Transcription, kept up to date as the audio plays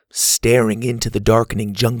staring into the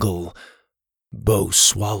darkening jungle. Bo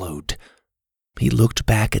swallowed. He looked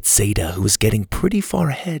back at Zada, who was getting pretty far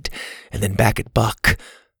ahead, and then back at Buck.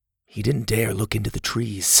 He didn't dare look into the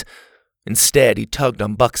trees. Instead, he tugged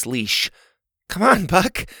on Buck's leash. "Come on,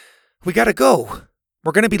 Buck. We gotta go.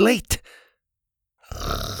 We're gonna be late."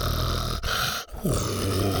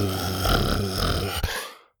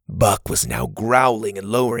 Buck was now growling and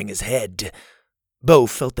lowering his head. Bo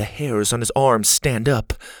felt the hairs on his arms stand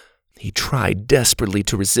up. He tried desperately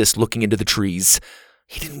to resist looking into the trees.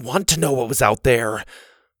 He didn't want to know what was out there.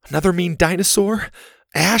 Another mean dinosaur?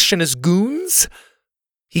 Ash and his goons?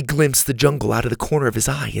 He glimpsed the jungle out of the corner of his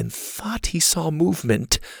eye and thought he saw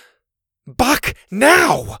movement. "Buck,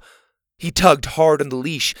 now!" He tugged hard on the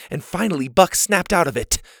leash, and finally Buck snapped out of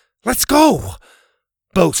it. "Let's go!"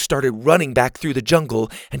 Bo started running back through the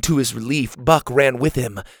jungle, and to his relief, Buck ran with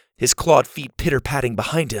him, his clawed feet pitter-patting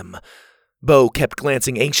behind him. Bo kept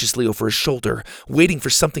glancing anxiously over his shoulder, waiting for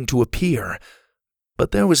something to appear. But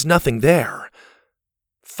there was nothing there.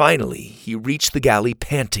 Finally, he reached the galley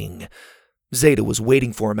panting. Zada was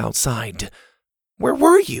waiting for him outside. "Where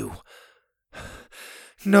were you?"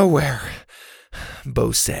 "Nowhere,"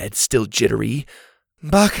 Bo said, still jittery.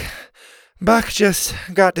 Buck just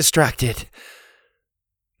got distracted."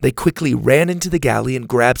 They quickly ran into the galley and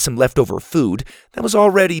grabbed some leftover food that was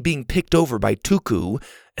already being picked over by Tuku,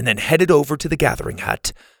 and then headed over to the gathering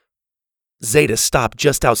hut. Zada stopped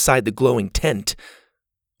just outside the glowing tent.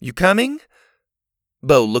 "You coming?"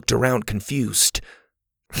 Bo looked around confused.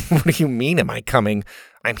 "What do you mean, am I coming?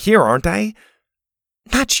 I'm here, aren't I?"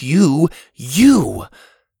 "Not you, you!"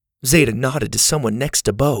 Zada nodded to someone next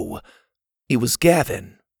to Bo. It was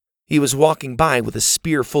Gavin. He was walking by with a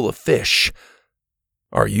spear full of fish.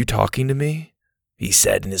 "Are you talking to me?" he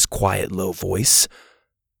said in his quiet, low voice.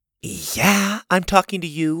 "Yeah, I'm talking to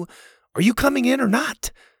you. Are you coming in or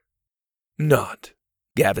not?" "Not,"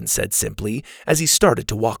 Gavin said simply as he started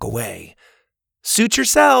to walk away. "Suit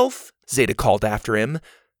yourself," Zada called after him.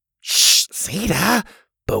 "Shh, Zada,"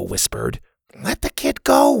 Bo whispered. "Let the kid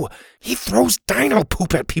go. He throws dino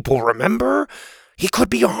poop at people, remember? He could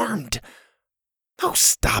be armed." "Oh,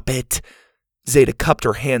 stop it." Zada cupped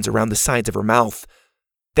her hands around the sides of her mouth.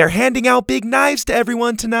 "They're handing out big knives to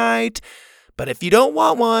everyone tonight. But if you don't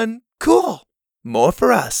want one, cool. More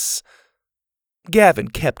for us." Gavin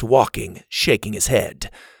kept walking, shaking his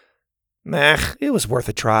head. "It was worth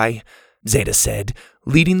a try," Zada said,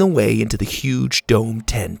 leading the way into the huge dome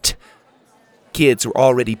tent. Kids were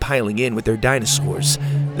already piling in with their dinosaurs.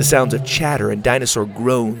 The sounds of chatter and dinosaur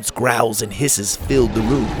groans, growls, and hisses filled the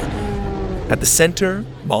room. At the center,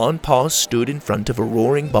 Ma and Pa stood in front of a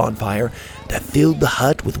roaring bonfire that filled the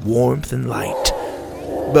hut with warmth and light.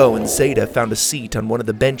 Bo and Zada found a seat on one of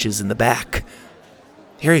the benches in the back.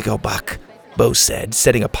 "Here you go, Buck," Bo said,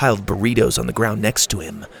 setting a pile of burritos on the ground next to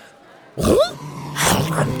him.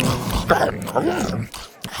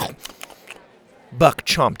 Buck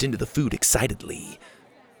chomped into the food excitedly.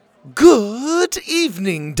 "Good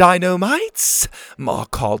evening, Dino-mites," Ma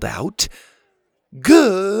called out.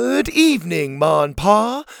 "Good evening, Ma and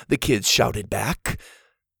Pa," the kids shouted back.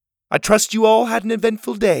 "I trust you all had an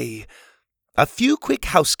eventful day. A few quick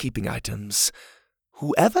housekeeping items.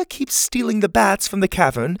 Whoever keeps stealing the bats from the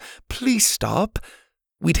cavern, please stop.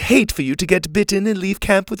 We'd hate for you to get bitten and leave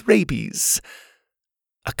camp with rabies."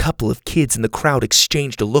 A couple of kids in the crowd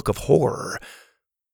exchanged a look of horror.